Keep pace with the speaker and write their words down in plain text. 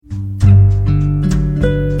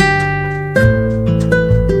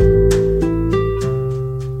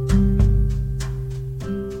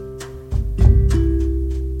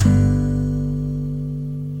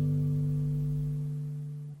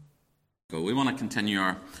want to continue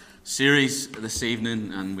our series this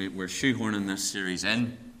evening, and we're shoehorning this series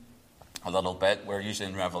in a little bit. We're usually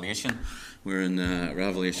in Revelation. We're in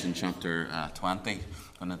Revelation chapter 20,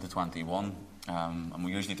 going into 21, and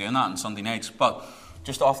we're usually doing that on Sunday nights. But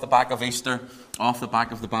just off the back of Easter, off the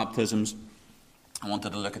back of the baptisms, I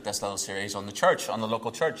wanted to look at this little series on the church, on the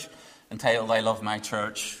local church, entitled I Love My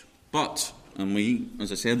Church. But, and we,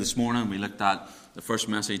 as I said this morning, we looked at the first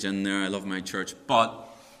message in there, I love my church, but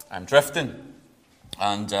I'm drifting.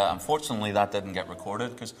 And unfortunately that didn't get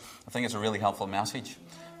recorded, because I think it's a really helpful message.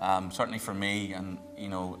 Certainly for me, and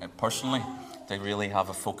personally, to really have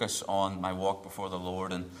a focus on my walk before the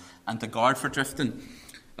Lord and to guard for drifting.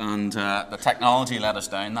 And the technology let us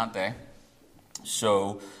down that day.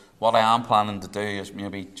 So what I am planning to do is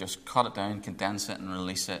maybe just cut it down, condense it, and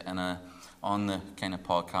release it on the kind of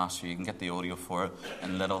podcast, so you can get the audio for it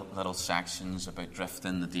in little sections about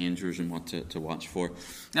drifting, the dangers, and what to watch for.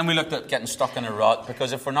 Then we looked at getting stuck in a rut,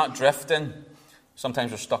 because if we're not drifting, sometimes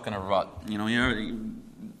we're stuck in a rut.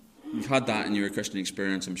 You've had that in your Christian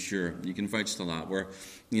experience, I'm sure. You can vouch to that, where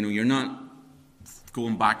you're not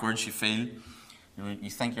going backwards. You feel you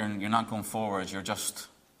think you're not going forwards. You're just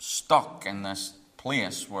stuck in this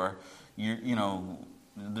place where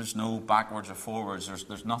there's no backwards or forwards.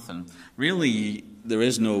 There's nothing. Really, there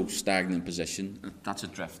is no stagnant position. That's a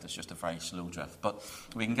drift. It's just a very slow drift. But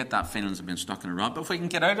we can get that feeling of being stuck in a rut. But if we can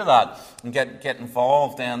get out of that and get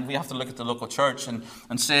involved, then we have to look at the local church and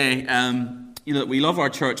say, that we love our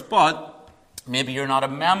church, but maybe you're not a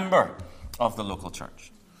member of the local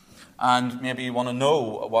church. And maybe you want to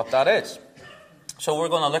know what that is. So we're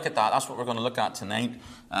going to look at that. That's what we're going to look at tonight,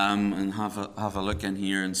 and have a look in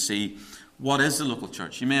here and see, what is the local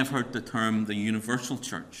church? You may have heard the term the universal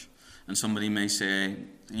church. And somebody may say,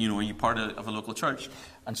 are you part of a local church?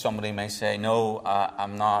 And somebody may say, no,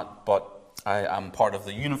 I'm not, but I am part of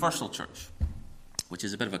the universal church, which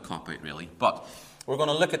is a bit of a cop-out, really. But we're going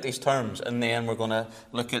to look at these terms, and then we're going to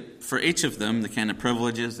look at, for each of them, the kind of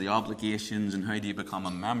privileges, the obligations, and how do you become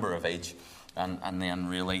a member of each. And then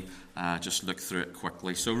really just look through it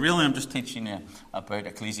quickly. So really I'm just teaching you about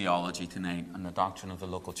ecclesiology tonight and the doctrine of the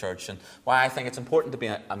local church, and why I think it's important to be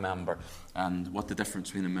a member, and what the difference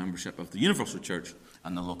between the membership of the universal church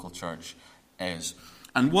and the local church is.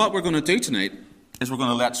 And what we're going to do tonight is we're going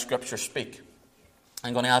to let Scripture speak.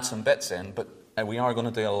 I'm going to add some bits in, but we are going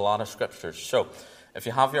to do a lot of Scriptures. So if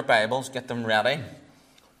you have your Bibles, get them ready.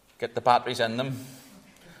 Get the batteries in them.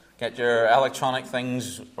 Get your electronic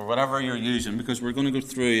things or whatever you're using, because we're going to go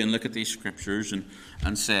through and look at these Scriptures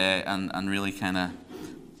and say and really kind of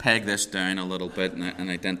peg this down a little bit and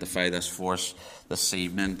identify this for us this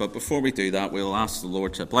evening. But before we do that, we'll ask the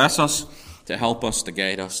Lord to bless us, to help us, to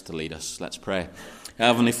guide us, to lead us. Let's pray.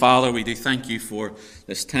 Heavenly Father, we do thank you for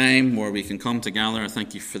this time where we can come together. I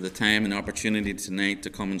thank you for the time and opportunity tonight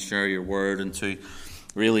to come and share your word, and to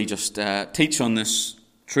really just teach on this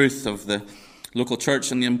truth of the local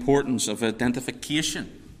church and the importance of identification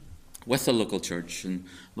with the local church. And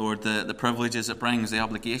Lord, the privileges it brings, the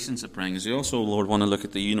obligations it brings. We also, Lord, want to look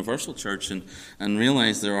at the universal church and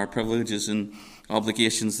realize there are privileges and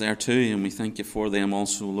obligations there too, and we thank you for them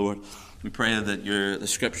also, Lord. We pray that the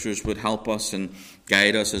Scriptures would help us and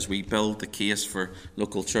guide us as we build the case for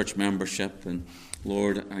local church membership. And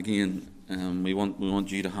Lord, again, we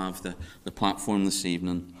want you to have the platform this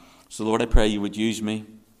evening. So Lord, I pray you would use me.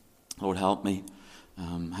 Lord, help me.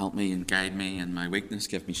 Help me and guide me in my weakness.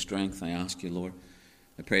 Give me strength, I ask you, Lord.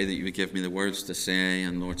 I pray that you would give me the words to say,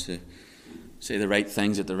 and Lord, to say the right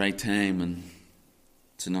things at the right time, and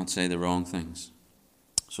to not say the wrong things.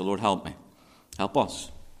 So Lord, help me. Help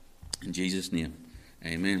us. In Jesus' name,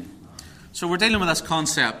 amen. So we're dealing with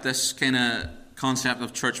this kind of concept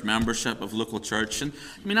of church membership, of local church. And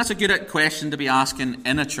I mean, that's a good question to be asking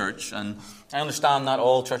in a church. And I understand not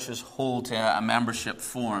all churches hold to a membership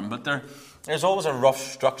form, but there's always a rough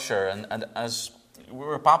structure. And as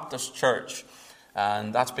we're a Baptist church,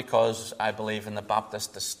 and that's because I believe in the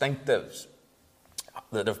Baptist distinctives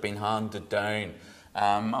that have been handed down.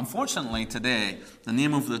 Unfortunately, today, the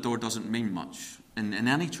name over the door doesn't mean much in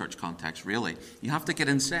any church context, really. You have to get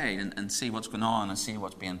inside and see what's going on and see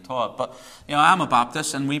what's being taught. But, I'm a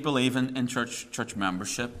Baptist, and we believe in church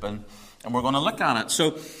membership, and we're going to look at it.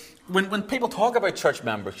 So when people talk about church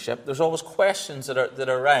membership, there's always questions that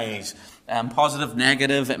arise. Positive,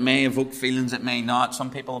 negative, it may evoke feelings, it may not. Some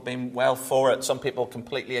people have been well for it, some people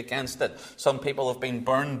completely against it. Some people have been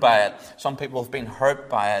burned by it, some people have been hurt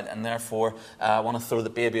by it, and therefore want to throw the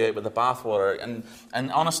baby out with the bathwater.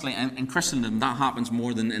 And honestly, in Christendom, that happens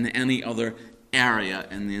more than in any other area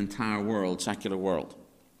in the entire world, secular world.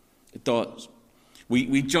 It does.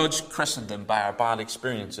 We judge Christendom by our bad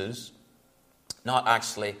experiences, not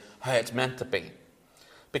actually how it's meant to be.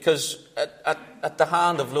 Because at the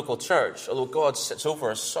hand of local church, although God sits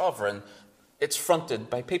over as sovereign, it's fronted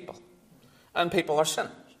by people. And people are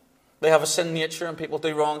sinners. They have a sin nature and people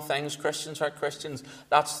do wrong things. Christians hurt Christians.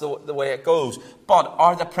 That's the way it goes. But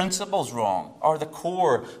are the principles wrong? Are the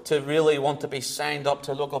core to really want to be signed up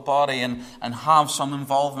to a local body and have some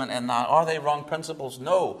involvement in that? Are they wrong principles?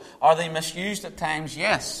 No. Are they misused at times?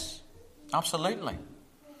 Yes. Absolutely.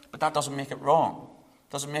 But that doesn't make it wrong.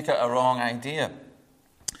 It doesn't make it a wrong idea.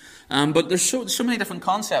 But there's so many different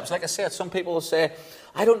concepts. Like I said, some people will say,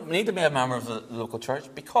 I don't need to be a member of the local church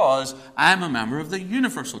because I'm a member of the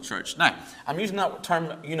universal church. Now, I'm using that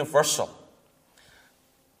term universal.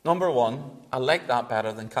 Number one, I like that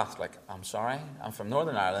better than Catholic. I'm sorry, I'm from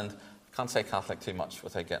Northern Ireland. Can't say Catholic too much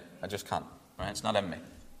without getting. I just can't. Right? It's not in me.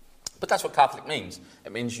 But that's what Catholic means.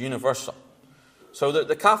 It means universal. So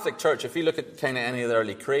the Catholic Church, if you look at kind of any of the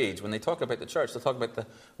early creeds, when they talk about the church, they talk about the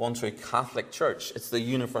one true Catholic Church. It's the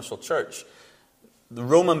universal church. The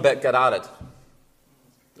Roman bit get added.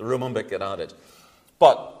 The Roman bit get added.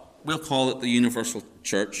 But we'll call it the universal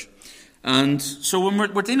church. And so when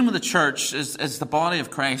we're dealing with the church as the body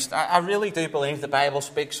of Christ, I really do believe the Bible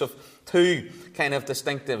speaks of two kind of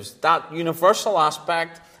distinctives. That universal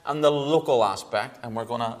aspect and the local aspect, and we're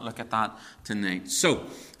going to look at that tonight. So,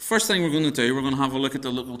 first thing we're going to do, we're going to have a look at the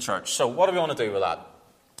local church. So, what do we want to do with that?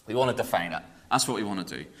 We want to define it. That's what we want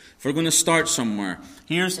to do. If we're going to start somewhere,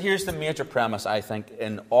 here's the major premise, I think,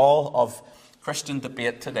 in all of Christian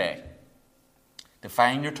debate today.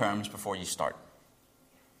 Define your terms before you start.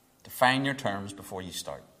 Define your terms before you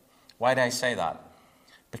start. Why do I say that?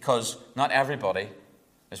 Because not everybody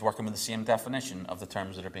is working with the same definition of the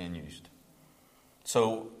terms that are being used.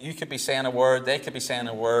 So you could be saying a word, they could be saying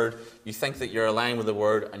a word, you think that you're aligned with the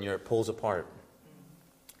word and you're pulls apart.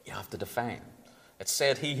 You have to define. It's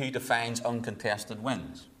said, he who defines uncontested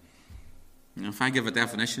wins. You know, if I give a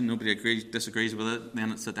definition, nobody disagrees with it,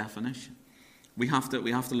 then it's a definition. We have to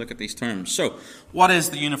look at these terms. So, what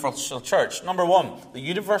is the universal church? Number one, the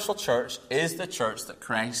universal church is the church that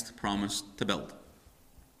Christ promised to build.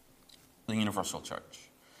 The universal church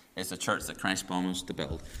is the church that Christ promised to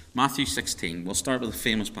build. Matthew 16. We'll start with a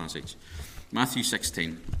famous passage. Matthew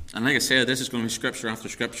 16. And like I said, this is going to be scripture after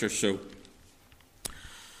scripture, so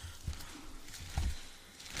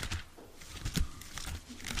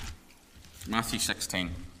Matthew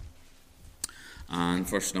 16 and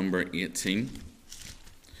verse number 18.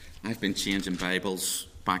 I've been changing Bibles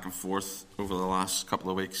back and forth over the last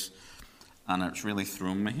couple of weeks, and it's really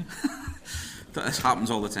thrown me. This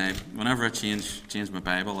happens all the time. Whenever I change my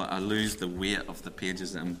Bible, I lose the weight of the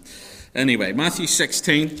pages. Anyway, Matthew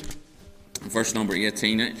 16, verse number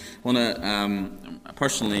 18.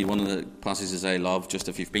 Personally, one of the passages I love, just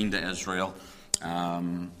if you've been to Israel,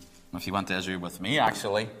 if you went to Israel with me,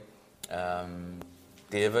 actually,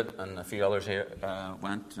 David and a few others here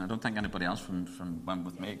went. I don't think anybody else from went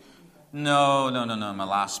with me. No. My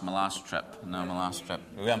last trip.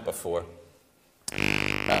 We went before.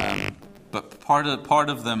 But part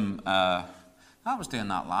of them, I was doing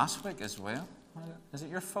that last week as well. Is it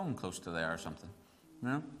your phone close to there or something?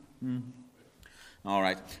 No? All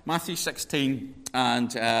right. Matthew 16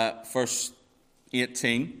 and verse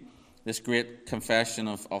 18. This great confession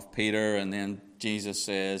of Peter, and then Jesus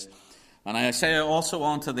says, "And I say also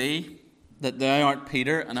unto thee, that thou art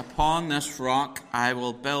Peter, and upon this rock I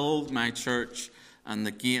will build my church, and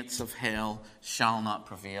the gates of hell shall not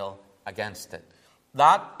prevail against it."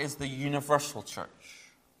 That is the universal church,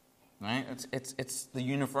 right? It's the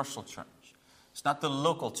universal church. It's not the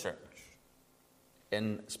local church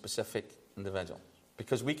in specific individuals.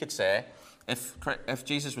 Because we could say, if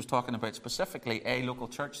Jesus was talking about specifically a local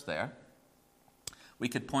church there, we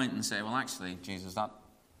could point and say, well, actually, Jesus, that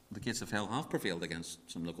the gates of hell have prevailed against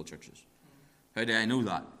some local churches. How do I know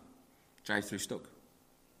that? Drive through Stoke.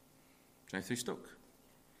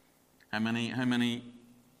 How many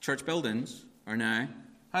church buildings are now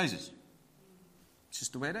houses? It's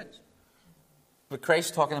just the way it is. But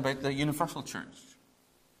Christ's talking about the universal church.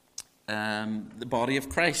 The body of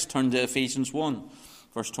Christ. Turn to Ephesians 1,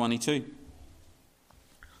 verse 22.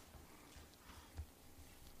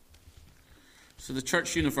 So the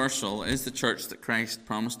church universal is the church that Christ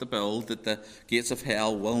promised to build, that the gates of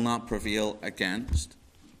hell will not prevail against.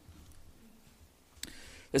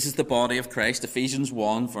 This is the body of Christ. Ephesians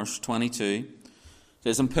 1, verse 22. It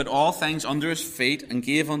says, "And put all things under his feet, and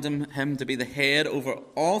gave unto him to be the head over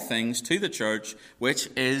all things to the church, which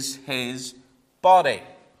is his body,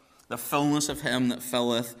 the fullness of him that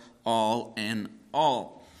filleth all in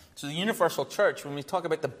all." So the universal church, when we talk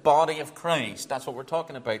about the body of Christ, that's what we're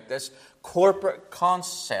talking about, this corporate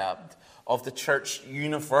concept of the church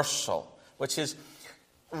universal, which is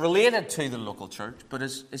related to the local church, but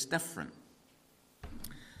is different.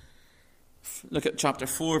 Look at chapter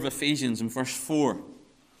 4 of Ephesians and verse 4.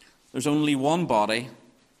 There's only one body,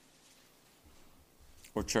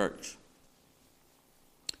 or church.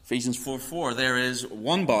 Ephesians 4:4, there is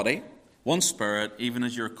one body, one Spirit, even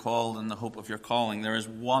as you're called in the hope of your calling. There is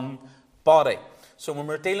one body. So when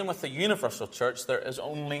we're dealing with the universal church, there is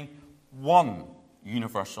only one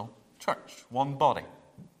universal church. One body.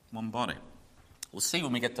 One body. We'll see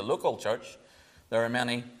when we get to local church, there are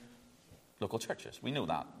many local churches. We know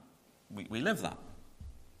that. We live that.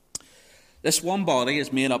 This one body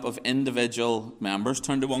is made up of individual members.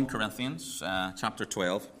 Turn to 1 Corinthians chapter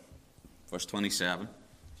 12, verse 27.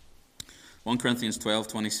 1 Corinthians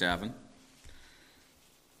 12:27.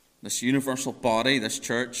 This universal body, this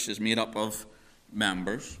church, is made up of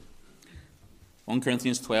members. 1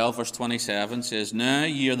 Corinthians 12, verse 27 says, "Now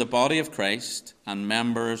ye are the body of Christ, and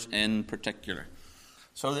members in particular."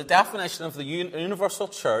 So the definition of the universal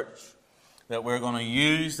church that we're going to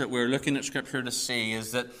use, that we're looking at Scripture to see,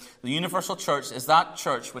 is that the universal church is that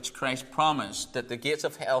church which Christ promised that the gates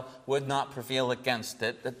of hell would not prevail against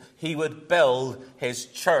it, that he would build his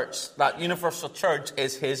church. That universal church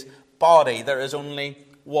is his body. There is only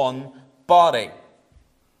one body.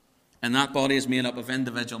 And that body is made up of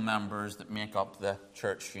individual members that make up the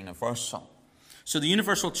church universal. So the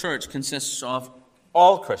universal church consists of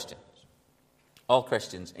all Christians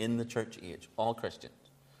in the church age, all Christians,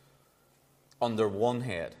 under one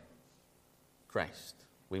head, Christ.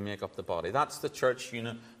 We make up the body. That's the church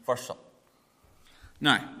universal.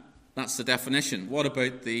 Now, that's the definition. What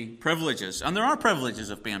about the privileges? And there are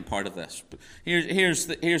privileges of being part of this. But here's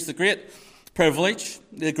the great privilege,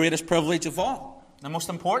 the greatest privilege of all, the most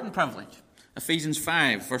important privilege. Ephesians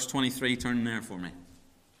 5, verse 23. Turn there for me.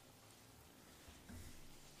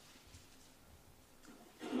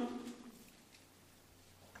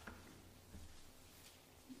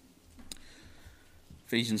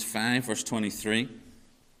 Ephesians 5, verse 23.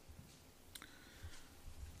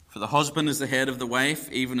 For the husband is the head of the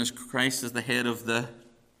wife, even as Christ is the head of the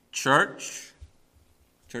church,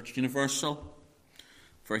 church universal.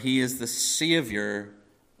 For he is the Savior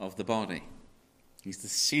of the body. He's the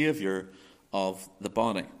Savior of the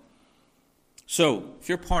body. So, if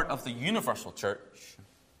you're part of the universal church,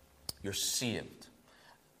 you're saved.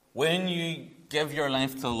 When you give your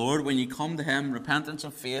life to the Lord, when you come to him, repentance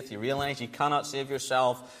and faith, you realize you cannot save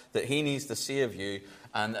yourself, that he needs to save you.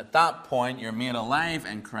 And at that point, you're made alive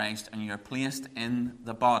in Christ and you're placed in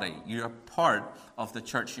the body. You're part of the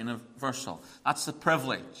church universal. That's the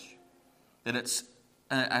privilege. That it's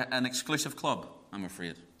an exclusive club, I'm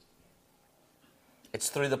afraid. It's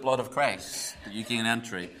through the blood of Christ that you gain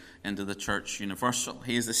entry into the church universal.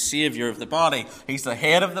 He is the Savior of the body. He's the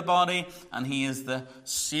head of the body, and he is the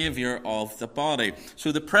Savior of the body.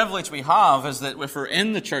 So the privilege we have is that if we're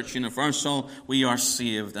in the church universal, we are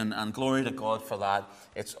saved, and glory to God for that.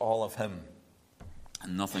 It's all of him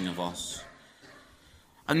and nothing of us.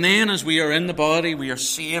 And then as we are in the body, we are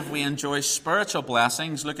saved, we enjoy spiritual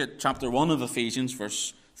blessings. Look at chapter 1 of Ephesians,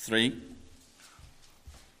 verse 3.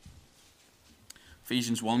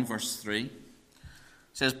 Ephesians 1, verse 3.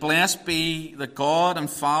 It says, "Blessed be the God and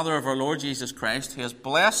Father of our Lord Jesus Christ, who has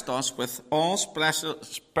blessed us with all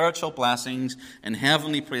spiritual blessings in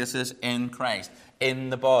heavenly places in Christ." In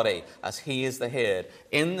the body, as he is the head.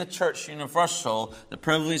 In the church universal, the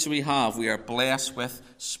privilege we have, we are blessed with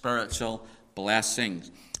spiritual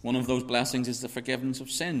blessings. One of those blessings is the forgiveness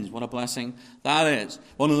of sins. What a blessing that is.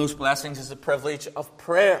 One of those blessings is the privilege of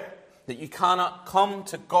prayer. That you cannot come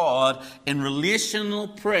to God in relational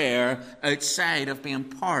prayer outside of being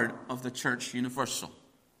part of the church universal.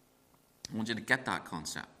 I want you to get that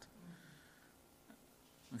concept.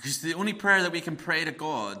 Because the only prayer that we can pray to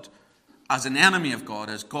God as an enemy of God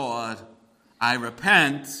is, "God, I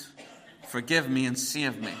repent, forgive me and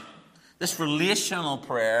save me." This relational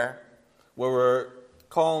prayer where we're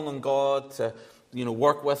calling on God to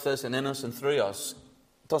work with us and in us and through us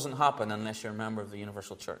doesn't happen unless you're a member of the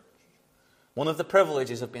universal church. One of the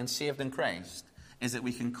privileges of being saved in Christ is that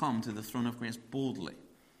we can come to the throne of grace boldly.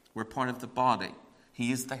 We're part of the body.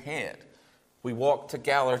 He is the head. We walk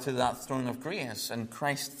together to that throne of grace, and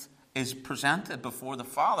Christ is presented before the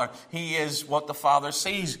Father. He is what the Father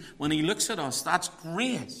sees when he looks at us. That's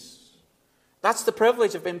grace. That's the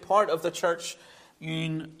privilege of being part of the church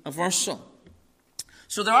universal.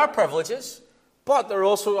 So there are privileges, but there are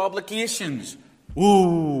also obligations.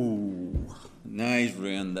 Ooh, now he's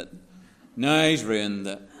ruined it. Now he's ruined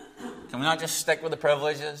it. Can we not just stick with the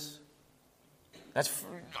privileges? That's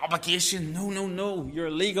obligation. No. You're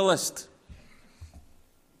a legalist.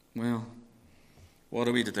 Well, What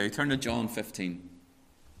are we to do? Turn to John 15.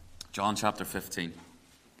 John chapter 15.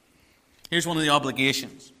 Here's one of the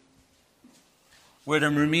obligations. We're to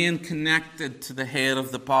remain connected to the head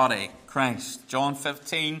of the body, Christ. John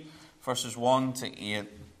 15, verses 1 to 8.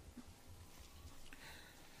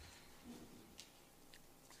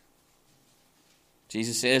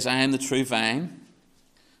 Jesus says, I am the true vine.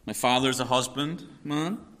 My Father is the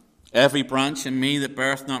husbandman. Every branch in me that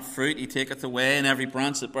beareth not fruit, he taketh away, and every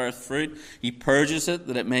branch that beareth fruit, he purges it,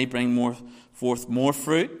 that it may bring forth more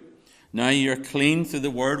fruit. Now ye are clean through the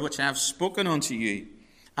word which I have spoken unto you.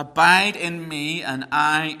 Abide in me, and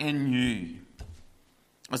I in you.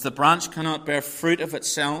 As the branch cannot bear fruit of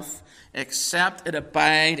itself, except it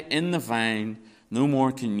abide in the vine, no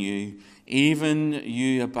more can you. Even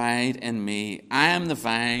you abide in me. I am the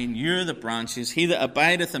vine, you are the branches. He that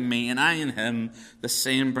abideth in me, and I in him, the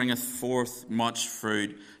same bringeth forth much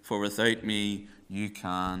fruit. For without me you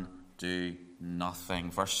can do nothing.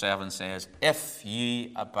 Verse 7 says, if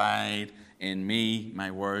ye abide in me,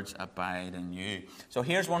 my words abide in you. So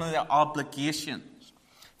here's one of the obligations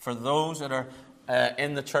for those that are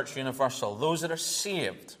in the Church Universal, those that are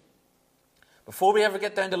saved. Before we ever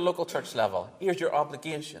get down to local church level, here's your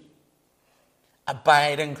obligation.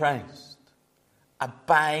 Abide in Christ.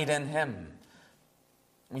 Abide in him.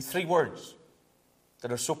 I mean, 3 words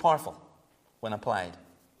that are so powerful when applied.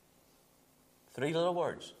 3 little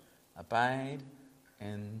words. Abide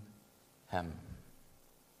in him.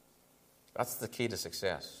 That's the key to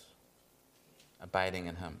success. Abiding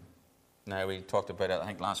in him. Now, we talked about it, I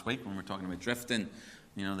think, last week when we were talking about drifting.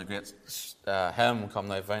 You know, the great hymn, Come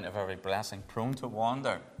Thou Fount of Every Blessing, prone to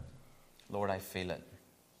wander. Lord, I feel it.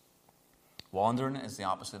 Wandering is the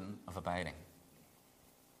opposite of abiding.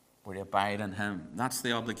 We abide in him. That's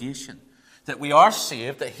the obligation. That we are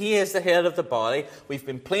saved, that he is the head of the body. We've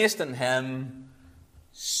been placed in him.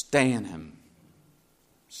 Stay in him.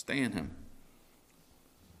 Stay in him.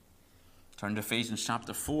 Turn to Ephesians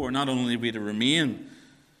chapter 4. Not only are we to remain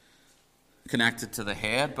connected to the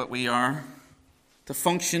head, but we are to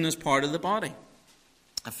function as part of the body.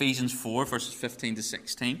 Ephesians 4, verses 15 to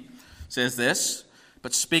 16 says this,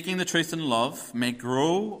 but speaking the truth in love may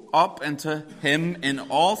grow up into him in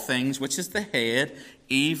all things, which is the head,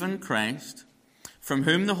 even Christ, from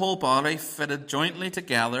whom the whole body, fitted jointly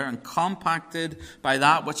together and compacted by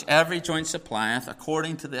that which every joint supplieth,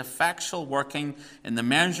 according to the effectual working in the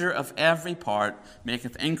measure of every part,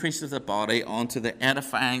 maketh increase of the body unto the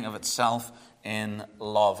edifying of itself in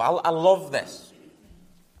love. I love this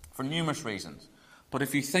for numerous reasons. But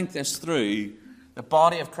if you think this through, the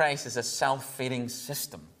body of Christ is a self-feeding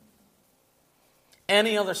system.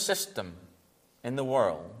 Any other system in the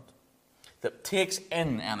world that takes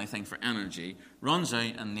in anything for energy runs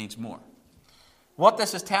out and needs more. What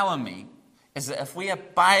this is telling me is that if we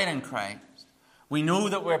abide in Christ, we know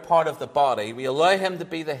that we're part of the body, we allow him to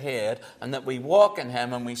be the head, and that we walk in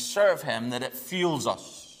him and we serve him, that it fuels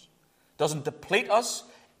us. It doesn't deplete us,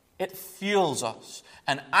 it fuels us.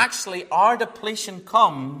 And actually our depletion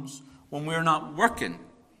comes when we're not working.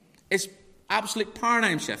 It's absolute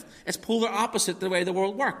paradigm shift. It's polar opposite to the way the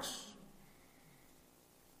world works.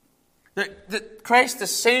 That Christ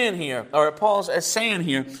is saying here, or Paul is saying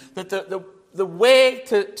here, that the way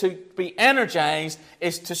to be energized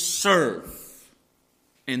is to serve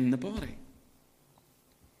in the body.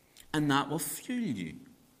 And that will fuel you.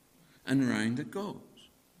 And round it goes.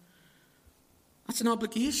 That's an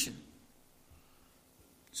obligation.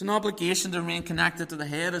 It's an obligation to remain connected to the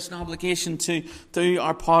head. It's an obligation to do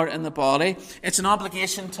our part in the body. It's an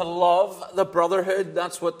obligation to love the brotherhood.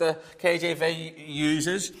 That's what the KJV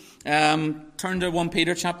uses. Turn to 1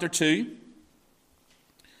 Peter chapter 2.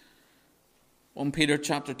 1 Peter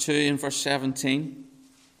chapter 2 and verse 17.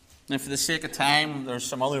 Now, for the sake of time, there's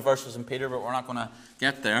some other verses in Peter, but we're not going to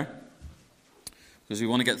get there because we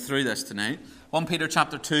want to get through this tonight. 1 Peter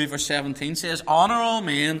chapter 2, verse 17 says, honor all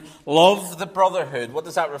men, love the brotherhood. What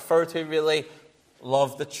does that refer to, really?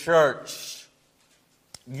 Love the church.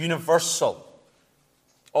 Universal.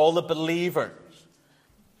 All the believers.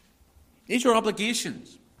 These are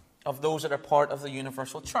obligations of those that are part of the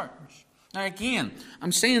universal church. Now again,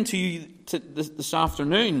 I'm saying to you this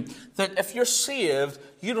afternoon that if you're saved,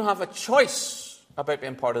 you don't have a choice about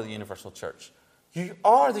being part of the universal church. You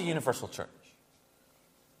are the universal church.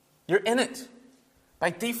 You're in it by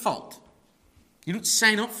default. You don't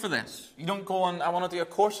sign up for this. You don't go on, I want to do a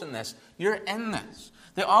course in this. You're in this.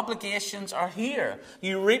 The obligations are here.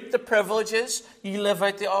 You reap the privileges, you live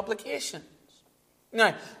out the obligations.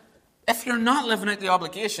 Now, if you're not living out the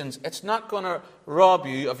obligations, it's not going to rob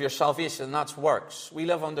you of your salvation. That's works. We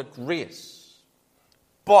live under grace.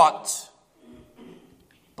 But,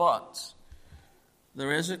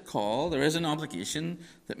 there is a call, there is an obligation,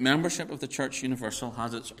 that membership of the Church Universal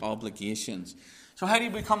has its obligations. So how do you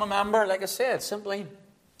become a member? Like I said, simply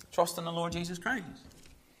trust in the Lord Jesus Christ.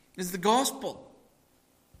 It's the gospel.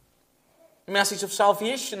 The message of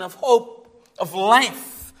salvation, of hope, of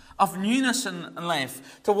life, of newness in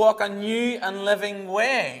life. To walk a new and living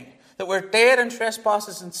way. That we're dead in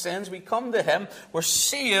trespasses and sins. We come to Him. We're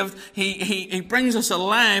saved. He brings us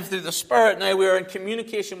alive through the Spirit. Now we are in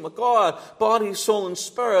communication with God. Body, soul, and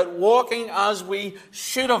spirit. Walking as we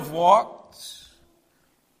should have walked.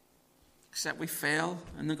 Except we fell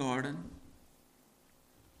in the garden.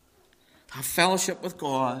 Have fellowship with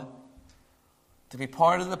God. To be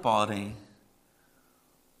part of the body.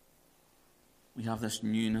 We have this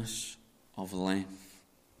newness of life.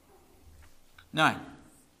 Now,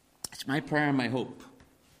 it's my prayer and my hope,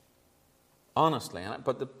 honestly.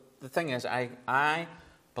 But the thing is, I,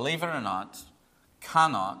 believe it or not,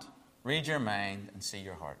 cannot read your mind and see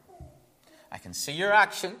your heart. I can see your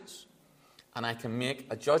actions, and I can make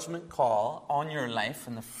a judgment call on your life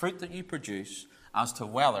and the fruit that you produce as to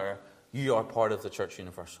whether you are part of the Church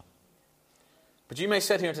Universal. But you may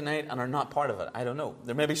sit here tonight and are not part of it. I don't know.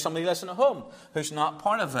 There may be somebody listening at home who's not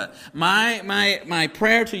part of it. My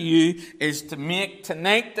prayer to you is to make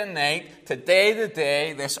tonight the night, today the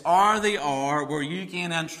day, this hour the hour, where you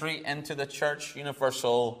gain entry into the Church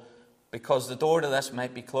Universal, because the door to this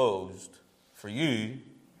might be closed for you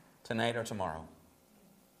tonight or tomorrow.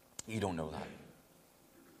 You don't know that.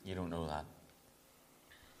 You don't know that.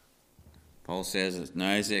 Paul says that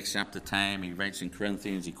now is the accepted time. He writes in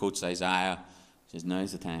Corinthians, he quotes Isaiah. He says,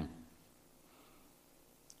 now's the time.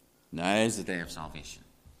 Now is the day of salvation.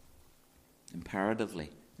 Imperatively,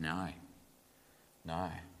 now.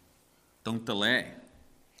 Now. Don't delay.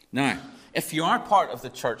 Now, if you are part of the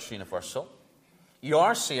Church Universal, you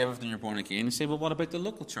are saved and you're born again, you say, well, what about the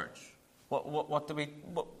local church?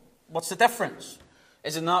 What's the difference?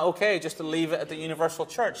 Is it not okay just to leave it at the universal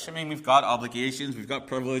church? I mean, we've got obligations, we've got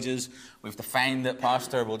privileges, we've defined it,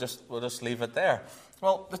 Pastor, we'll just leave it there.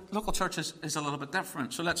 Well, the local church is a little bit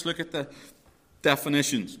different. So let's look at the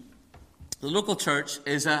definitions. The local church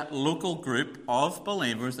is a local group of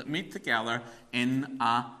believers that meet together in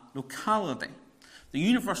a locality. The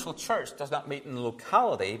universal church does not meet in the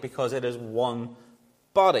locality because it is one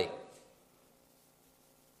body.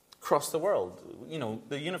 Across the world,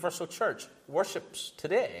 the universal church worships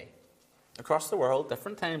today across the world,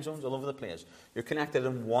 different time zones all over the place. You're connected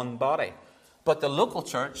in one body. But the local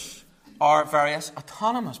church are various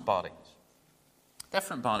autonomous bodies.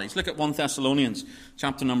 Different bodies. Look at 1 Thessalonians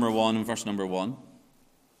chapter number 1 and verse number 1.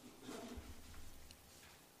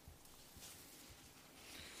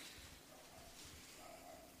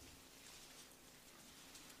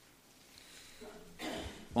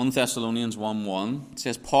 (1 Thessalonians 1:1) it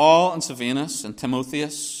says, Paul and Silvanus and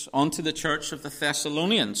Timotheus unto the church of the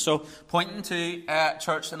Thessalonians. So, pointing to a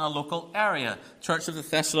church in a local area. Church of the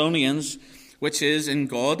Thessalonians, which is in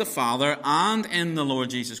God the Father and in the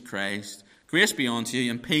Lord Jesus Christ. Grace be unto you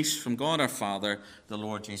and peace from God our Father, the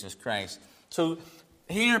Lord Jesus Christ. So,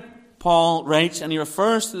 here Paul writes, and he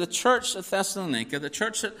refers to the church of Thessalonica, the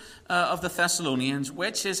church of the Thessalonians,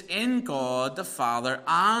 which is in God the Father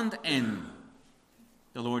and in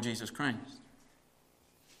the Lord Jesus Christ.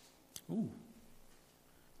 Ooh.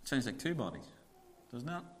 Sounds like two bodies, doesn't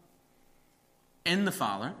it? In the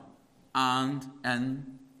Father and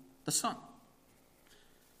in the Son.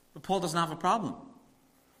 But Paul doesn't have a problem.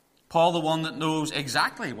 Paul, the one that knows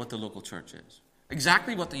exactly what the local church is,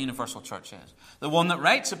 exactly what the universal church is, the one that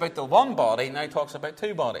writes about the one body, now talks about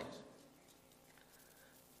two bodies.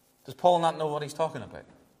 Does Paul not know what he's talking about?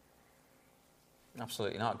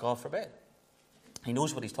 Absolutely not. God forbid. He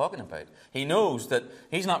knows what he's talking about. He knows that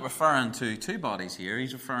he's not referring to two bodies here.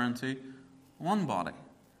 He's referring to one body.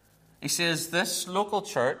 He says this local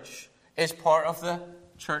church is part of the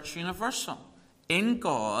Church Universal. In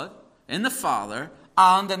God, in the Father,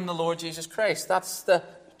 and in the Lord Jesus Christ. That's the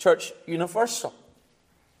Church Universal.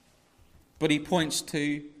 But he points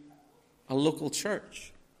to a local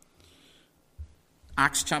church.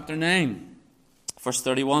 Acts chapter 9, verse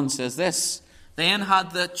 31 says this. Then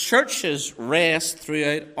had the churches rest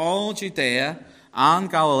throughout all Judea and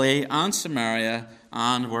Galilee and Samaria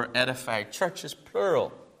and were edified. Churches,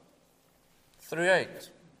 plural. Throughout.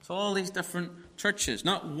 So all these different churches.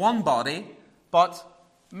 Not one body, but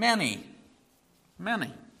many.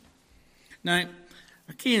 Many. Now,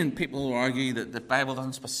 again, people will argue that the Bible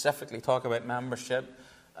doesn't specifically talk about membership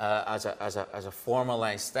as a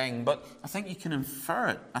formalized thing, but I think you can infer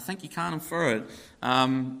it. I think you can infer it.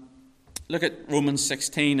 Look at Romans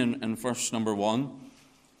 16 and verse number 1.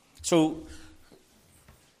 So,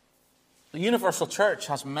 The universal church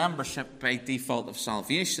has membership by default of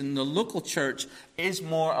salvation. The local church is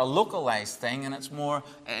more a localized thing, and it's more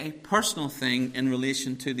a personal thing in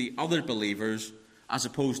relation to the other believers as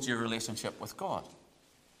opposed to your relationship with God.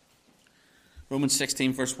 Romans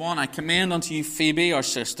 16, verse 1, I commend unto you Phoebe, our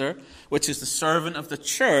sister, which is the servant of the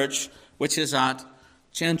church, which is at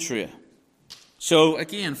Gentria. So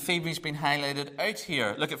again, Phoebe's been highlighted out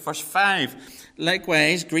here. Look at verse 5.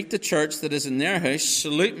 Likewise, greet the church that is in their house.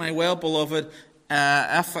 Salute my well-beloved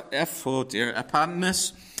Epaphras,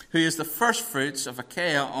 who is the first fruits of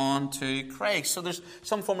Achaia unto Christ. So there's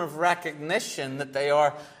some form of recognition that they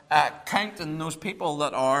are counting those people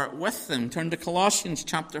that are with them. Turn to Colossians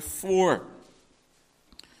chapter 4,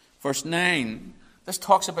 verse 9. This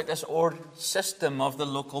talks about this ordered system of the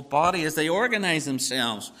local body as they organize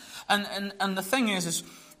themselves. And the thing is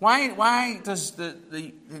why does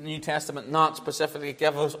the New Testament not specifically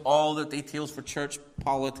give us all the details for church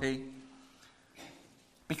polity?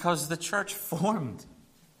 Because the church formed.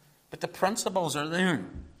 But the principles are there.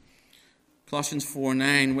 Colossians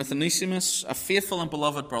 4:9, with Onesimus, a faithful and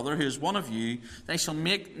beloved brother, who is one of you, they shall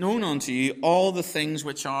make known unto you all the things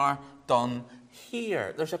which are done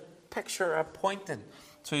here. There's a picture pointing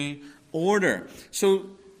to order. So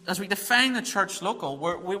as we define the church local,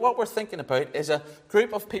 what we're thinking about is a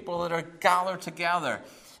group of people that are gathered together.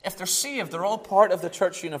 If they're saved, they're all part of the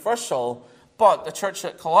church universal, but the church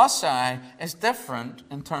at Colossae is different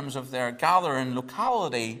in terms of their gathering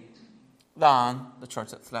locality than the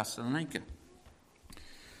church at Thessalonica.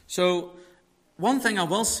 So one thing I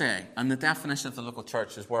will say, and the definition of the local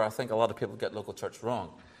church is where I think a lot of people get local church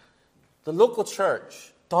wrong. The local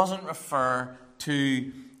church doesn't refer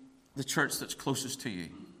to the church that's closest to you.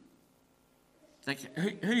 Like,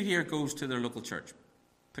 who here goes to their local church?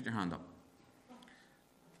 Put your hand up.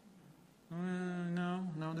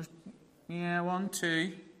 No, there's... Yeah, 1,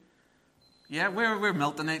 2. Yeah, we're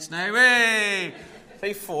Miltonites now. Hey!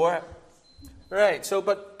 3, 4. Right, so,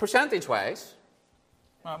 but percentage-wise,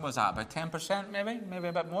 what was that, about 10% maybe? Maybe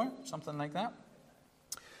a bit more? Something like that.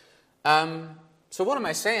 So what am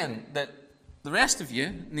I saying? That the rest of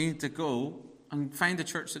you need to go and find the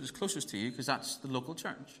church that is closest to you because that's the local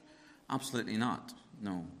church. Absolutely not.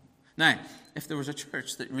 No. Now, if there was a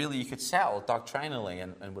church that really you could settle doctrinally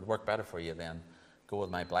and would work better for you, then go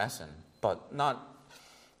with my blessing. But not.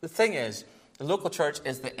 The thing is, the local church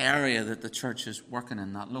is the area that the church is working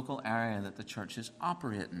in, that local area that the church is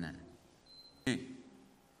operating in.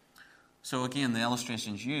 So again, the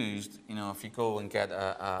illustrations used, if you go and get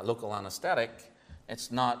a local anesthetic,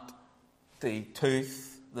 it's not the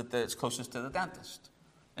tooth that's closest to the dentist,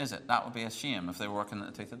 is it? That would be a shame if they were working at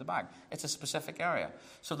the tooth of the bag. It's a specific area.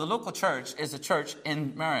 So the local church is the church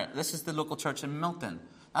in Merritt. This is the local church in Milton.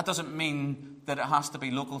 That doesn't mean that it has to be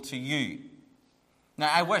local to you. Now,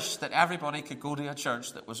 I wish that everybody could go to a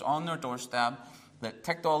church that was on their doorstep, that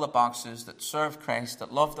ticked all the boxes, that served Christ,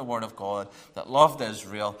 that loved the Word of God, that loved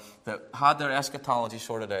Israel, that had their eschatology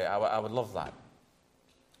sorted out. I would love that.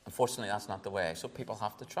 Unfortunately, that's not the way. So people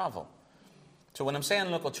have to travel. So when I'm saying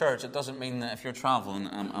local church, it doesn't mean that if you're traveling,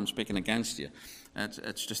 I'm speaking against you.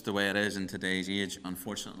 It's just the way it is in today's age,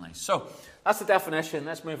 unfortunately. So that's the definition.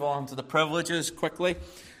 Let's move on to the privileges quickly.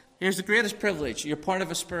 Here's the greatest privilege. You're part of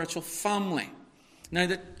a spiritual family. Now,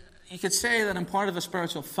 that you could say that I'm part of a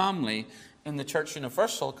spiritual family in the church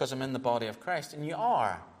universal because I'm in the body of Christ, and you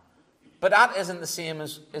are. But that isn't the same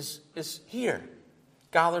as here,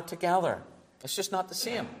 gathered together. It's just not the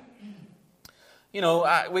same.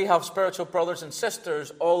 We have spiritual brothers and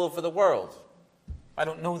sisters all over the world. I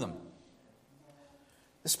don't know them.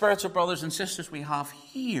 The spiritual brothers and sisters we have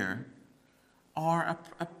here are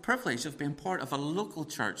a privilege of being part of a local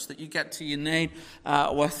church, that you get to unite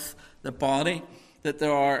with the body, that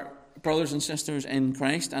there are brothers and sisters in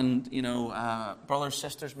Christ, and, brothers,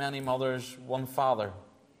 sisters, many mothers, one Father.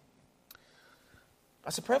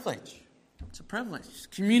 That's a privilege. It's a privilege.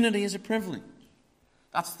 Community is a privilege.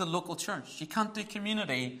 That's the local church. You can't do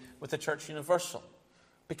community with the church universal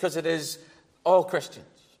because it is all Christians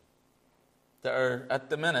that are, at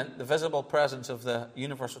the minute, the visible presence of the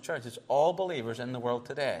universal church. It's all believers in the world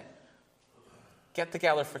today. Get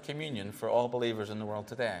together for communion for all believers in the world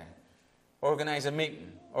today. Organize a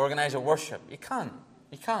meeting. Organize a worship. You can't.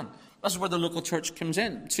 This is where the local church comes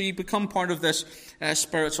in. So you become part of this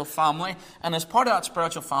spiritual family. And as part of that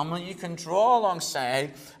spiritual family, you can draw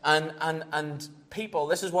alongside and people.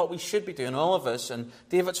 This is what we should be doing, all of us. And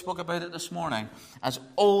David spoke about it this morning. As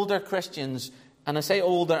older Christians, and I say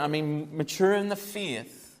older, I mean mature in the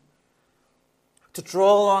faith, to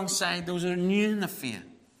draw alongside those who are new in the faith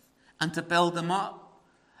and to build them up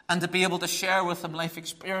and to be able to share with them life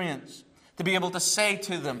experience, to be able to say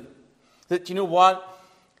to them That, you know what?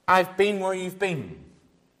 I've been where you've been.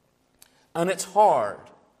 And it's hard.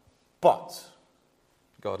 But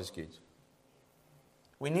God is good.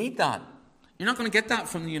 We need that. You're not going to get that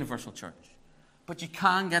from the universal church. But you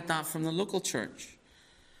can get that from the local church.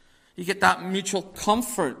 You get that mutual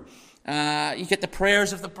comfort. You get the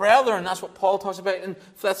prayers of the brethren. That's what Paul talks about in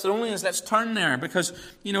Thessalonians. Let's turn there. Because,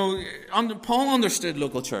 Paul understood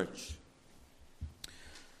local church.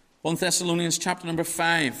 1 Thessalonians chapter number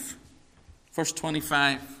 5, verse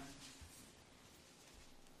 25.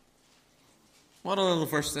 What a little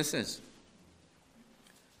verse this is.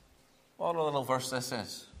 What a little verse this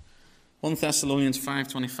is. 1 Thessalonians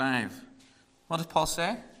 5:25. What does Paul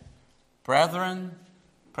say? Brethren,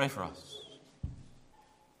 pray for us.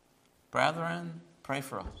 Brethren, pray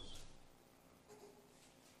for us.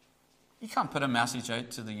 You can't put a message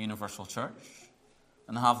out to the universal church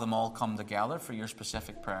and have them all come together for your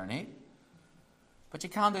specific prayer need. But you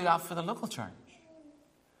can do that for the local church.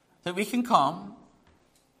 That we can come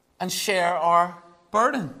and share our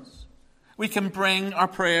burdens. We can bring our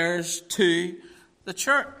prayers to the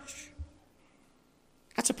church.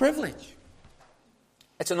 That's a privilege.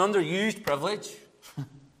 It's an underused privilege,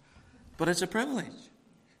 but it's a privilege.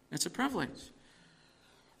 It's a privilege.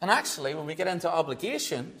 And actually, when we get into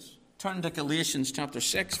obligations, turn to Galatians chapter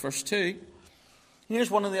 6, verse 2.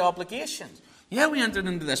 Here's one of the obligations. Yeah, we entered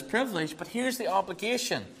into this privilege, but here's the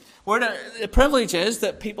obligation. The privilege is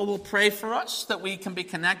that people will pray for us, that we can be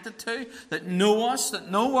connected to, that know us,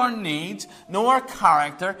 that know our needs, know our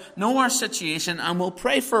character, know our situation, and will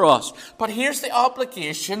pray for us. But here's the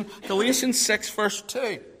obligation, Galatians 6, verse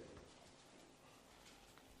 2.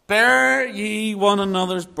 Bear ye one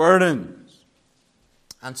another's burdens,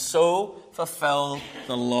 and so fulfill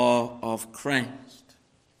the law of Christ.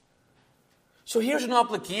 So here's an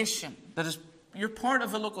obligation that is, you're part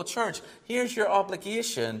of a local church. Here's your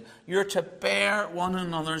obligation. You're to bear one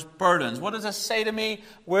another's burdens. What does this say to me?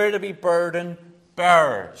 We're to be burden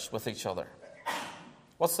bearers with each other.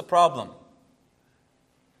 What's the problem?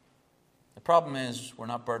 The problem is we're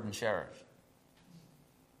not burden sharers.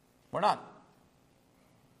 We're not.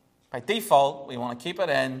 By default, we want to keep it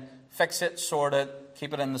in, fix it, sort it,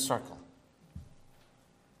 keep it in the circle.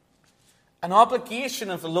 An obligation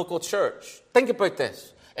of the local church. Think about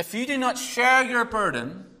this. If you do not share your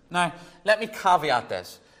burden... Now, let me caveat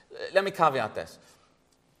this.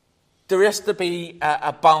 There is to be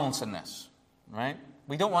a balance in this, right?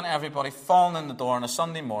 We don't want everybody falling in the door on a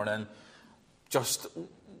Sunday morning, just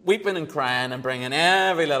weeping and crying and bringing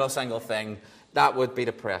every little single thing. That would be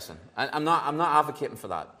depressing. I'm not advocating for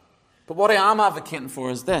that. But what I am advocating for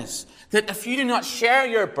is this, that if you do not share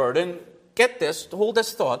your burden, get this, hold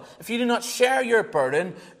this thought, if you do not share your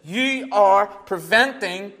burden, you are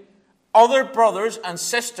preventing other brothers and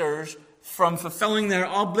sisters from fulfilling their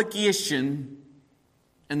obligation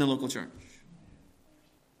in the local church.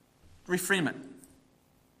 Reframe it.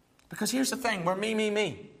 Because here's the thing, we're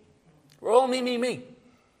me. We're all me.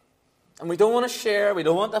 And we don't want to share, we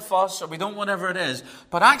don't want to fuss, or we don't whatever it is.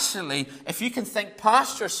 But actually, if you can think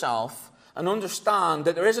past yourself and understand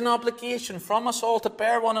that there is an obligation from us all to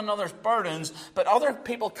bear one another's burdens, but other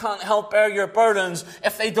people can't help bear your burdens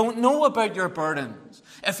if they don't know about your burdens.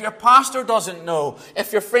 If your pastor doesn't know,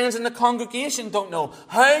 if your friends in the congregation don't know,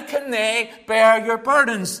 how can they bear your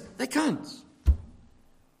burdens? They can't.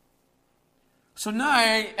 So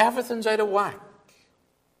now, everything's out of whack.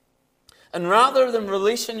 And rather than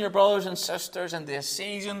releasing your brothers and sisters into a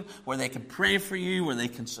season where they can pray for you, where they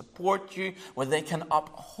can support you, where they can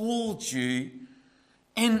uphold you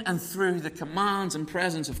in and through the commands and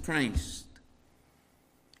presence of Christ,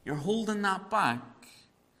 you're holding that back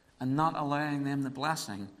and not allowing them the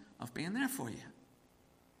blessing of being there for you.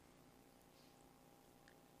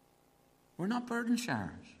 We're not burden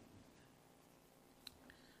sharers.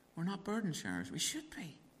 We're not burden sharers. We should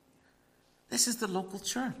be. This is the local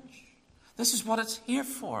church. This is what it's here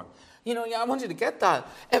for. I want you to get that.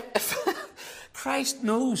 If Christ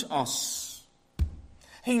knows us.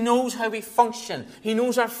 He knows how we function. He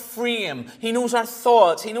knows our frame. He knows our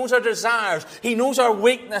thoughts. He knows our desires. He knows our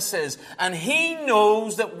weaknesses. And He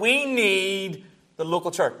knows that we need the local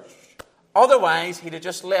church. Otherwise, He'd have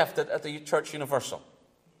just left it at the Church Universal.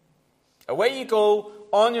 Away you go,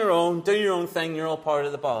 on your own, do your own thing, you're all part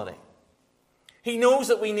of the body. He knows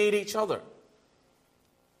that we need each other.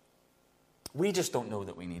 We just don't know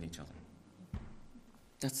that we need each other.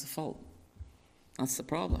 That's the fault. That's the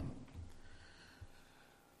problem.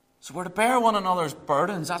 So we're to bear one another's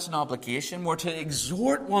burdens. That's an obligation. We're to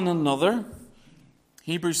exhort one another.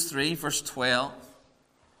 Hebrews 3, verse 12.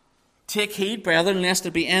 Take heed, brethren, lest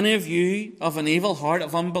there be any of you of an evil heart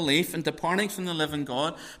of unbelief and departing from the living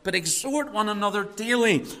God, but exhort one another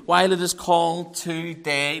daily while it is called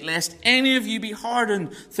today, lest any of you be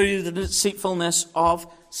hardened through the deceitfulness of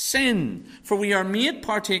sin. For we are made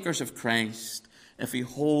partakers of Christ, if we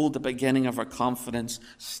hold the beginning of our confidence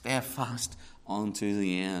steadfast unto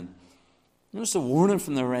the end. Notice the warning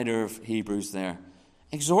from the writer of Hebrews there.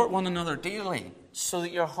 Exhort one another daily, so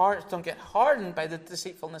that your hearts don't get hardened by the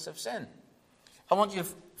deceitfulness of sin. I want you to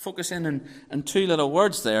focus in on two little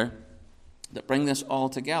words there that bring this all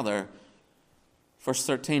together. Verse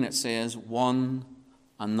 13, it says, one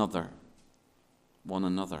another. One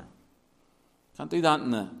another. Can't do that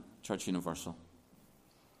in the Church Universal.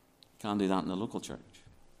 Can't do that in the local church.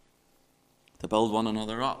 To build one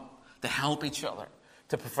another up, to help each other,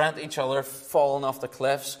 to prevent each other falling off the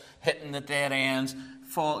cliffs, hitting the dead ends,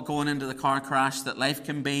 going into the car crash that life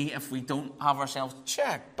can be if we don't have ourselves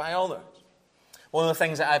checked by others. One of the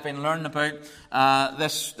things that I've been learning about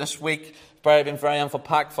this week, been very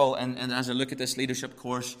impactful, and as I look at this leadership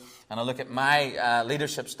course, and I look at my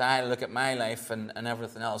leadership style, I look at my life and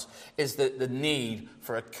everything else, is the need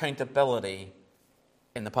for accountability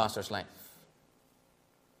in the pastor's life.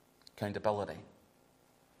 Accountability.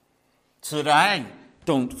 So that I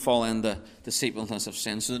don't fall into the deceitfulness of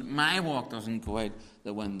sin, so that my walk doesn't go out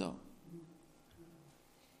the window.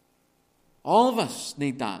 All of us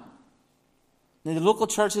need that. Now, the local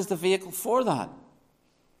church is the vehicle for that.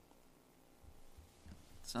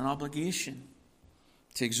 It's an obligation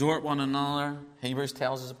to exhort one another. Hebrews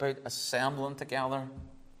tells us about assembling together.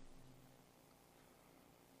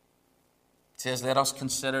 It says, let us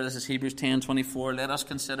consider, this is Hebrews 10:24, let us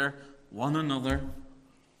consider one another.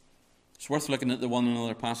 It's worth looking at the one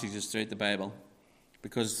another passages throughout the Bible,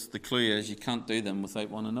 because the clue is you can't do them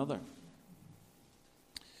without one another.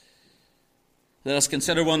 Let us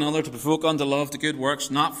consider one another to provoke unto love to good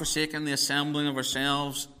works, not forsaking the assembling of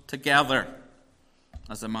ourselves together,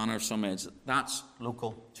 as the manner of some is. That's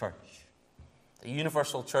local church. The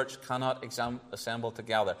universal church cannot assemble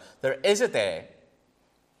together. There is a day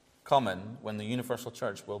coming when the universal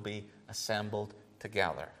church will be assembled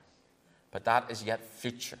together. But that is yet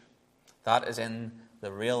future. That is in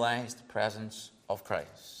the realized presence of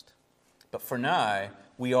Christ. But for now,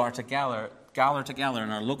 we are gather together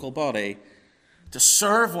in our local body to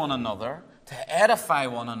serve one another, to edify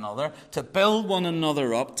one another, to build one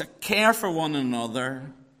another up, to care for one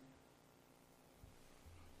another.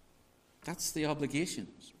 That's the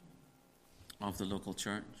obligations of the local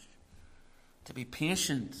church. To be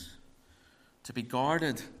patient, to be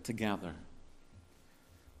guarded together.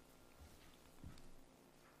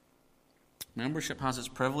 Membership has its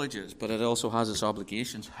privileges, but it also has its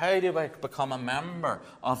obligations. How do I become a member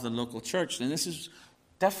of the local church? And this is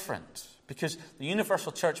different, because the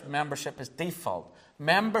universal church membership is default.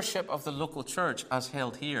 Membership of the local church, as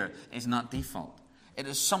held here, is not default. It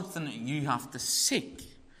is something that you have to seek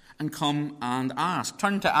and come and ask.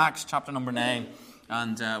 Turn to Acts chapter number 9,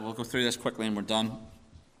 and we'll go through this quickly and we're done.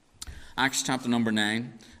 Acts chapter number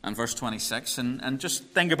 9 and verse 26. And just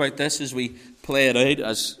think about this as we play it out,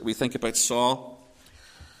 as we think about Saul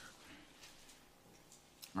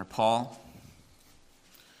or Paul.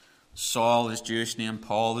 Saul is Jewish name,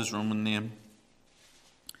 Paul is Roman name.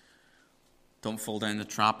 Don't fall down the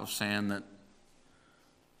trap of saying that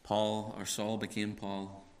Paul or Saul became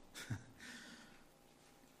Paul.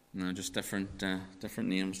 No, just different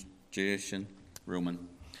names, Jewish and Roman.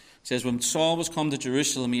 It says, when Saul was come to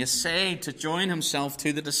Jerusalem, he essayed to join himself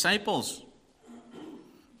to the disciples.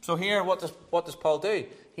 So here, what does Paul do?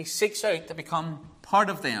 He seeks out to become part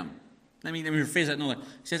of them. Let me rephrase that another.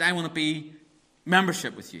 He says, I want to be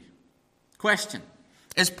membership with you. Question.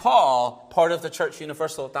 Is Paul part of the Church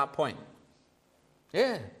Universal at that point?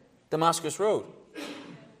 Yeah. Damascus Road.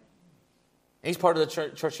 He's part of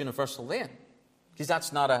the Church Universal then. Because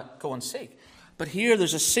that's not a go and seek. But here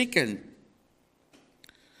there's a seeking.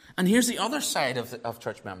 And here's the other side of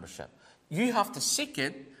church membership. You have to seek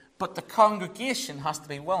it, but the congregation has to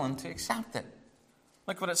be willing to accept it.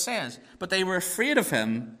 Look what it says. But they were afraid of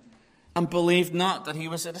him and believed not that he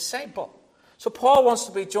was a disciple. So Paul wants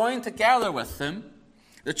to be joined together with them.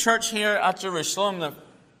 The church here at Jerusalem, the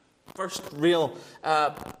first real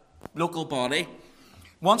local body,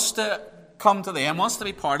 wants to come to them, wants to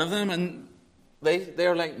be part of them, and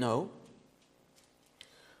they're like, no.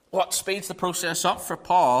 What speeds the process up for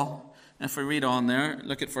Paul, if we read on there,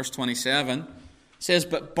 look at verse 27, it says,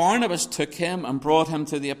 but Barnabas took him and brought him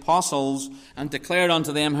to the apostles and declared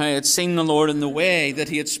unto them how he had seen the Lord in the way, that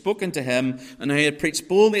he had spoken to him, and how he had preached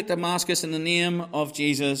boldly at Damascus in the name of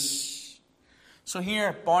Jesus. So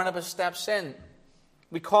here, Barnabas steps in.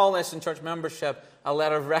 We call this in church membership a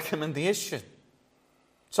letter of recommendation.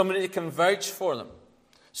 Somebody that can vouch for them.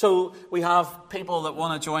 So we have people that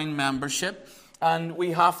want to join membership, and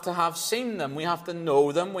we have to have seen them. We have to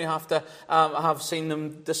know them. We have to have seen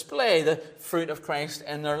them display the fruit of Christ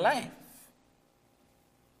in their life.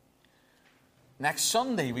 Next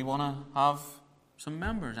Sunday, we want to have some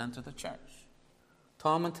members enter the church.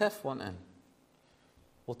 Tom and Tiff want in.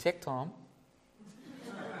 We'll take Tom.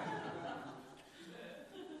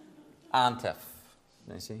 And Tiff.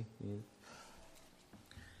 I see. Yeah.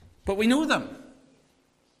 But we know them.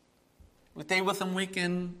 We stay with them week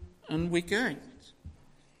in and week out.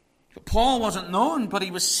 But Paul wasn't known, but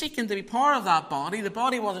he was seeking to be part of that body. The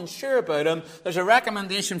body wasn't sure about him. There's a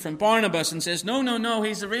recommendation from Barnabas and says, no,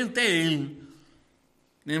 he's the real deal. And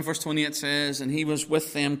then verse 28 says, and he was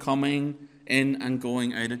with them coming in and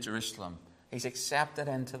going out of Jerusalem. He's accepted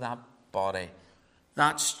into that body.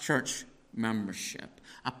 That's church membership.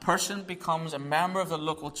 A person becomes a member of the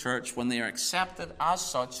local church when they are accepted as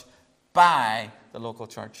such by the local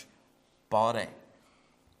church body.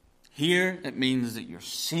 Here it means that you're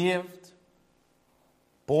saved,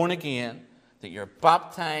 born again, that you're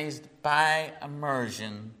baptized by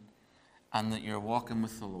immersion, and that you're walking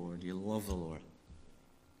with the Lord. You love the Lord.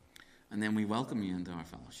 And then we welcome you into our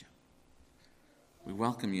fellowship. We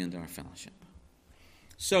welcome you into our fellowship.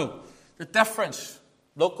 So, the difference,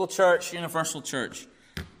 local church, universal church.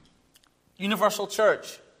 Universal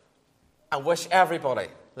church, I wish everybody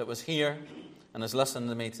that was here and is listening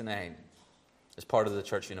to me tonight is part of the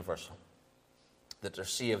church universal. That they're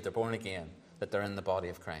saved, they're born again, that they're in the body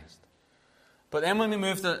of Christ. But then when we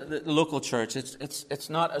move to the local church, it's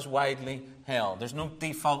not as widely held. There's no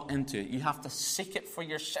default into it. You have to seek it for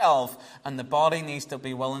yourself, and the body needs to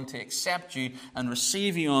be willing to accept you and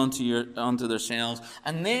receive you onto themselves.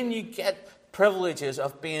 And then you get privileges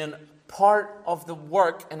of being part of the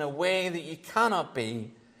work in a way that you cannot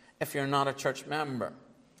be if you're not a church member.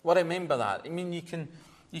 What I mean by that? I mean you can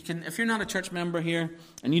if you're not a church member here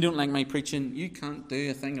and you don't like my preaching, you can't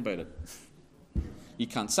do a thing about it. You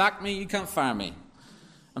can't sack me, you can't fire me.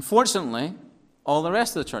 Unfortunately, all the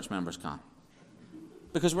rest of the church members can.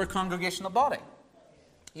 Because we're a congregational body.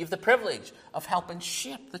 You have the privilege of helping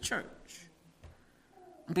shape the church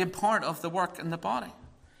and being part of the work in the body.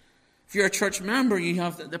 If you're a church member, you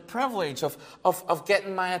have the privilege of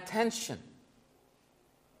getting my attention.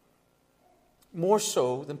 More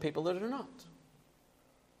so than people that are not.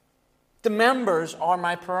 The members are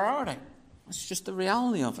my priority. It's just the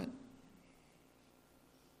reality of it.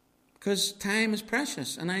 Because time is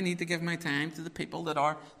precious, and I need to give my time to the people that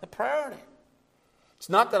are the priority. It's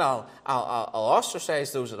not that I'll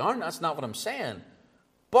ostracize those that aren't. That's not what I'm saying.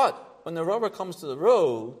 But when the rubber comes to the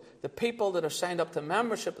road, the people that are signed up to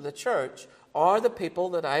membership of the church are the people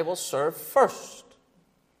that I will serve first.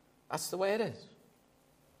 That's the way it is.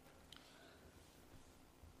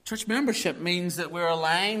 Church membership means that we're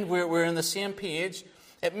aligned, we're on the same page.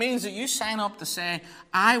 It means that you sign up to say,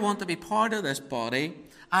 I want to be part of this body.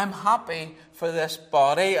 I'm happy for this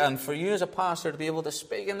body and for you as a pastor to be able to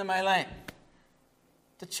speak into my life,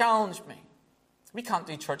 to challenge me. We can't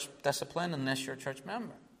do church discipline unless you're a church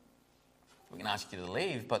member. We can ask you to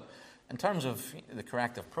leave, but in terms of the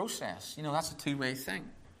corrective process, that's a two-way thing.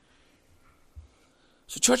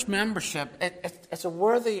 So church membership, it's a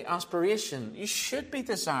worthy aspiration. You should be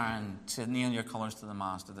desiring to nail your colours to the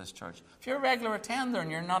mast of this church. If you're a regular attender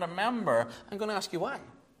and you're not a member, I'm going to ask you why.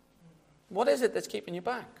 What is it that's keeping you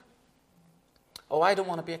back? Oh, I don't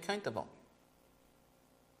want to be accountable.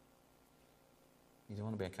 You don't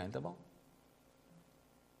want to be accountable?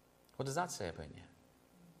 What does that say about you?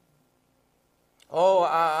 Oh,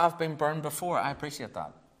 I've been burned before. I appreciate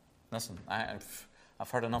that. Listen, I've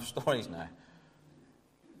heard enough stories now.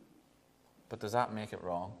 But does that make it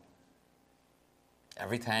wrong?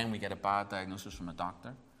 Every time we get a bad diagnosis from a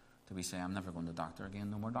doctor, do we say, I'm never going to the doctor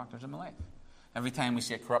again, no more doctors in my life? Every time we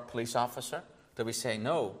see a corrupt police officer, do we say,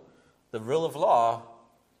 no, the rule of law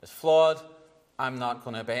is flawed, I'm not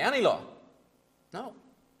going to obey any law? No.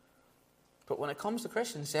 But when it comes to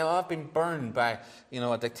Christians, say, I've been burned by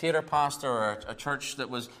a dictator pastor or a church that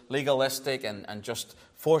was legalistic and just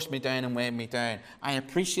forced me down and weighed me down. I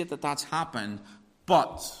appreciate that that's happened,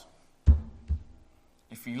 but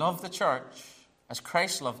if you love the church as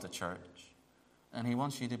Christ loved the church, and he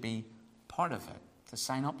wants you to be part of it, to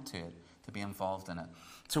sign up to it, to be involved in it.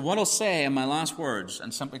 So what I'll say in my last words,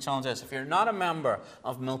 and simply challenge this, if you're not a member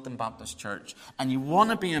of Milton Baptist Church and you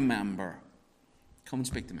want to be a member, come and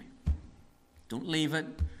speak to me. Don't leave it.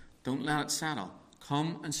 Don't let it settle.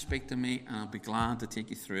 Come and speak to me, and I'll be glad to take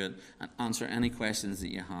you through it and answer any questions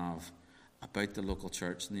that you have. about the local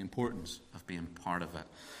church and the importance of being part of it.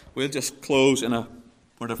 We'll just close in a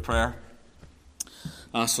word of prayer.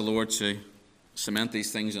 Ask the Lord to cement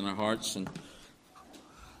these things in our hearts and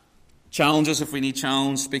challenge us if we need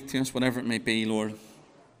challenge. Speak to us, whatever it may be, Lord.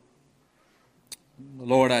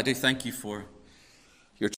 Lord, I do thank you for